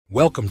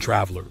Welcome,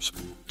 travelers,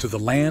 to the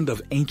land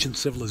of ancient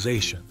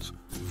civilizations,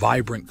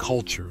 vibrant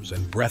cultures,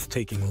 and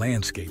breathtaking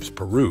landscapes,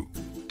 Peru.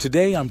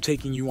 Today, I'm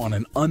taking you on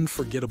an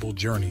unforgettable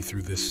journey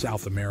through this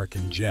South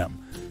American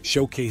gem,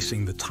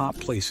 showcasing the top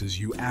places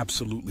you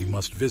absolutely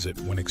must visit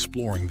when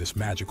exploring this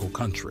magical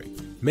country.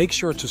 Make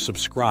sure to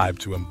subscribe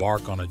to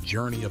embark on a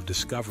journey of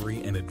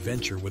discovery and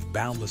adventure with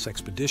Boundless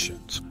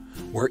expeditions,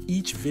 where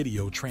each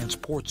video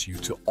transports you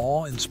to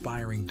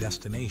awe-inspiring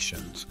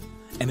destinations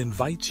and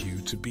invites you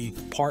to be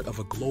part of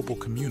a global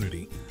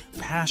community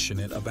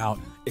passionate about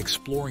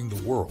exploring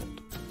the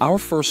world. Our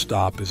first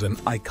stop is an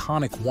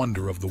iconic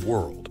wonder of the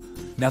world,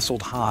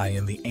 nestled high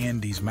in the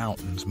Andes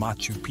Mountains,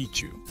 Machu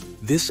Picchu.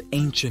 This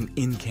ancient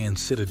Incan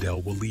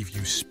citadel will leave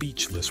you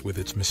speechless with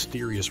its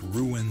mysterious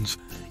ruins,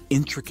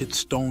 intricate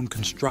stone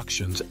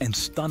constructions, and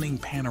stunning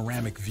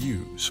panoramic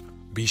views.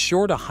 Be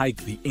sure to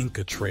hike the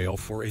Inca Trail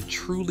for a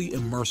truly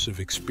immersive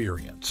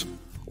experience,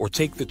 or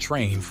take the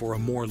train for a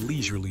more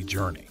leisurely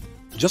journey.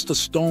 Just a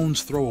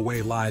stone's throw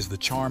away lies the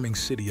charming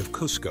city of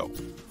Cusco,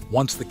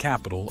 once the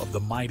capital of the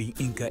mighty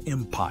Inca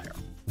Empire.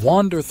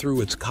 Wander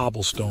through its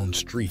cobblestone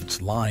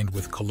streets lined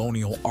with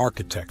colonial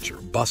architecture,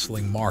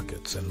 bustling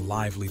markets, and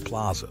lively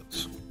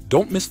plazas.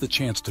 Don't miss the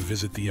chance to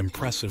visit the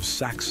impressive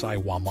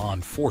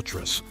Sacsayhuaman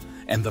Fortress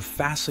and the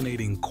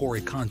fascinating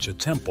Coricancha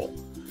Temple,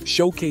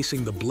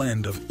 showcasing the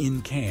blend of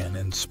Incan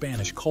and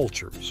Spanish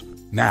cultures.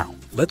 Now,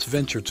 let's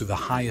venture to the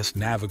highest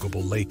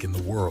navigable lake in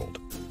the world,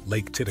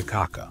 Lake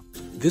Titicaca.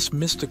 This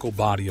mystical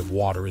body of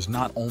water is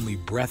not only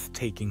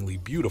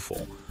breathtakingly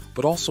beautiful,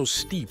 but also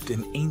steeped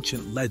in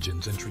ancient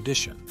legends and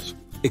traditions.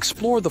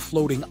 Explore the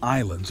floating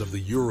islands of the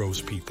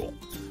Uros people,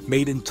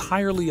 made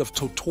entirely of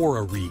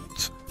totora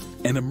reeds,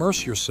 and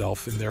immerse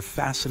yourself in their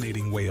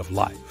fascinating way of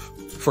life.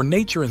 For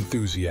nature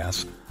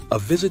enthusiasts, a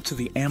visit to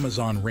the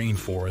Amazon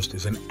rainforest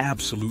is an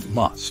absolute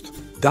must.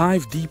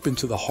 Dive deep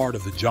into the heart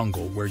of the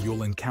jungle, where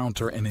you'll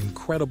encounter an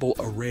incredible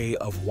array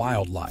of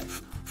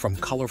wildlife, from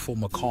colorful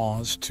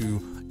macaws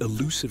to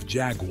elusive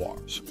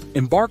jaguars.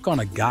 Embark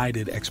on a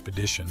guided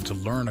expedition to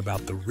learn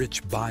about the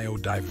rich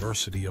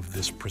biodiversity of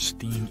this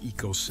pristine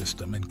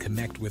ecosystem and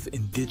connect with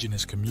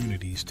indigenous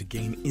communities to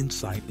gain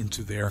insight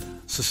into their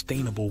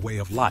sustainable way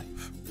of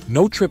life.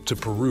 No trip to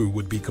Peru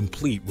would be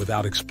complete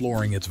without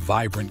exploring its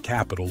vibrant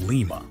capital,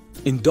 Lima.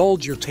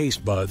 Indulge your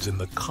taste buds in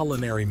the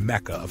culinary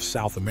mecca of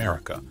South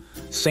America,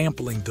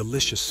 sampling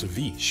delicious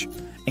ceviche,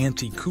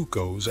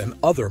 anticucos, and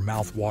other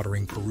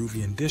mouth-watering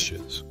Peruvian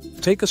dishes.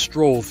 Take a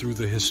stroll through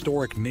the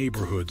historic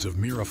neighborhoods of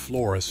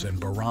Miraflores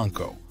and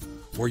Barranco,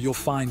 where you'll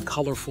find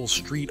colorful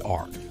street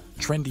art,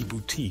 trendy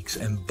boutiques,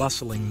 and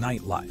bustling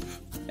nightlife.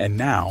 And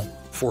now,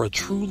 for a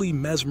truly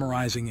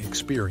mesmerizing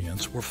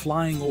experience, we're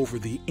flying over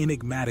the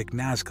enigmatic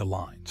Nazca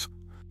Lines.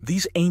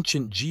 These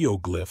ancient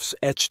geoglyphs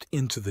etched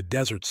into the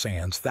desert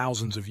sands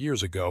thousands of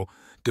years ago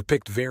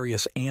depict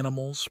various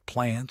animals,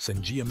 plants,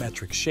 and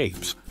geometric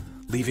shapes,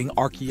 leaving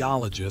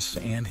archaeologists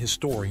and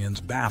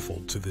historians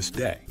baffled to this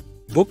day.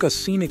 Book a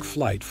scenic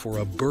flight for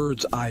a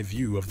bird's-eye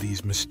view of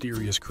these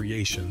mysterious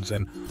creations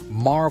and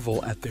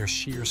marvel at their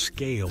sheer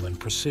scale and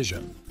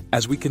precision.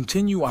 As we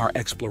continue our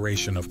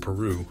exploration of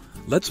Peru,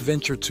 let's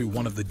venture to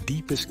one of the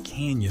deepest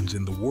canyons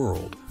in the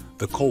world,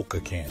 the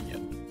Colca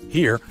Canyon.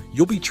 Here,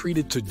 you'll be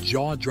treated to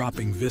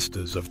jaw-dropping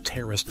vistas of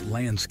terraced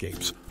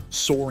landscapes,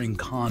 soaring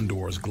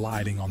condors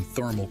gliding on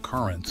thermal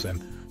currents,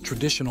 and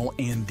traditional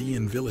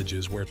Andean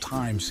villages where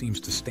time seems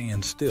to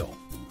stand still.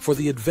 For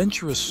the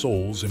adventurous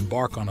souls,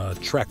 embark on a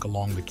trek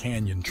along the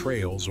canyon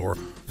trails or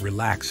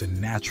relax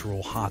in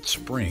natural hot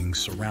springs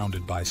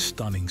surrounded by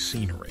stunning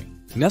scenery.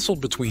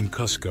 Nestled between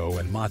Cusco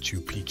and Machu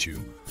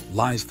Picchu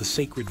lies the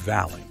Sacred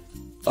Valley,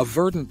 a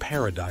verdant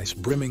paradise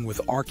brimming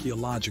with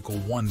archaeological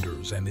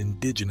wonders and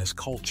indigenous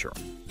culture.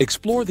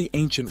 Explore the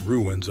ancient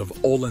ruins of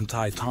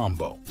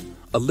Ollantaytambo,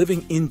 a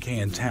living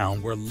Incan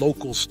town where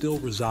locals still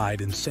reside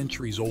in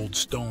centuries-old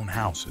stone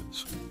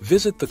houses.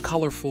 Visit the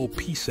colorful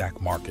Pisac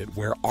market,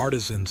 where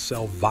artisans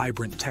sell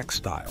vibrant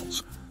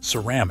textiles,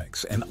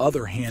 ceramics, and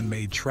other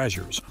handmade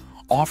treasures,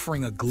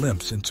 offering a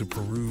glimpse into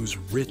Peru's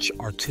rich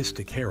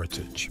artistic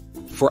heritage.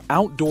 For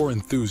outdoor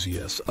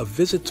enthusiasts, a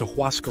visit to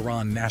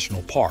Huascarán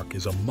National Park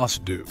is a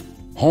must-do.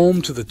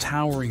 Home to the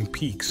towering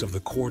peaks of the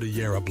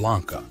Cordillera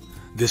Blanca,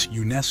 this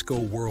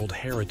UNESCO World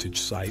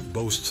Heritage Site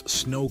boasts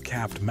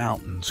snow-capped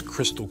mountains,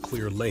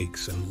 crystal-clear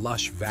lakes, and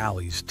lush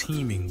valleys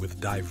teeming with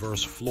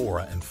diverse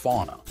flora and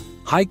fauna.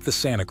 Hike the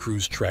Santa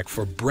Cruz Trek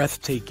for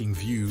breathtaking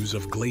views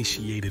of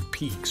glaciated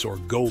peaks, or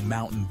go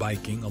mountain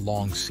biking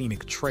along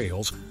scenic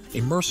trails,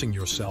 immersing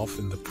yourself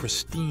in the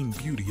pristine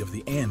beauty of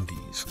the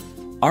Andes.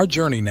 Our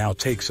journey now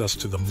takes us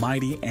to the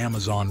mighty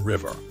Amazon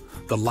River,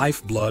 the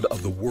lifeblood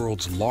of the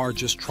world's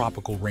largest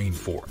tropical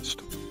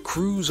rainforest.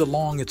 Cruise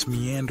along its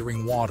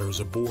meandering waters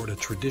aboard a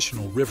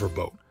traditional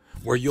riverboat,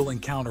 where you'll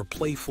encounter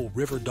playful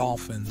river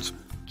dolphins,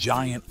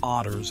 giant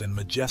otters, and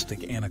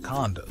majestic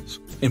anacondas.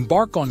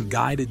 Embark on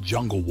guided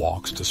jungle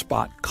walks to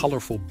spot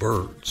colorful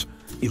birds,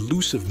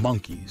 elusive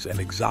monkeys, and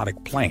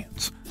exotic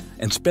plants,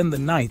 and spend the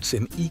nights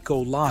in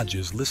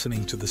eco-lodges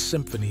listening to the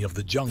symphony of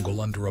the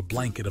jungle under a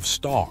blanket of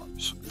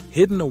stars.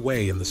 Hidden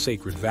away in the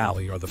Sacred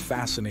Valley are the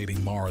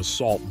fascinating Mara's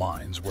salt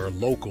mines, where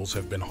locals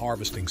have been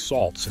harvesting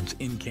salt since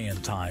Incan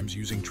times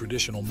using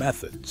traditional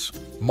methods.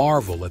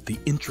 Marvel at the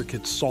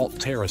intricate salt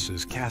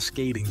terraces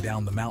cascading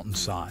down the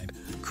mountainside,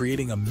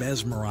 creating a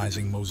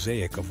mesmerizing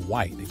mosaic of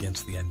white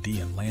against the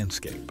Andean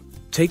landscape.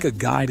 Take a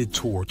guided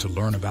tour to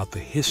learn about the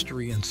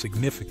history and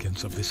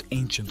significance of this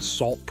ancient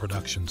salt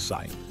production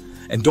site.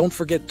 And don't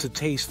forget to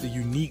taste the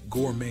unique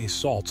gourmet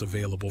salts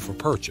available for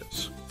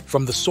purchase.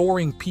 From the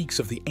soaring peaks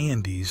of the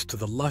Andes to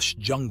the lush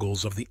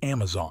jungles of the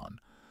Amazon,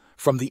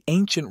 from the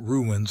ancient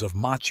ruins of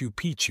Machu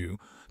Picchu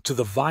to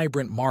the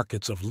vibrant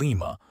markets of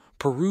Lima,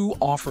 Peru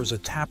offers a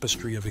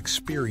tapestry of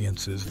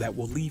experiences that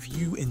will leave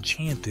you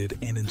enchanted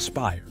and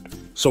inspired.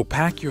 So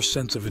pack your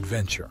sense of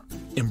adventure,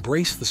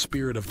 embrace the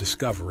spirit of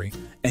discovery,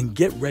 and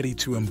get ready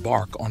to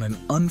embark on an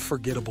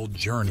unforgettable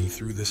journey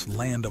through this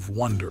land of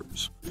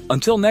wonders.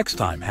 Until next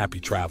time, happy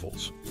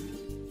travels.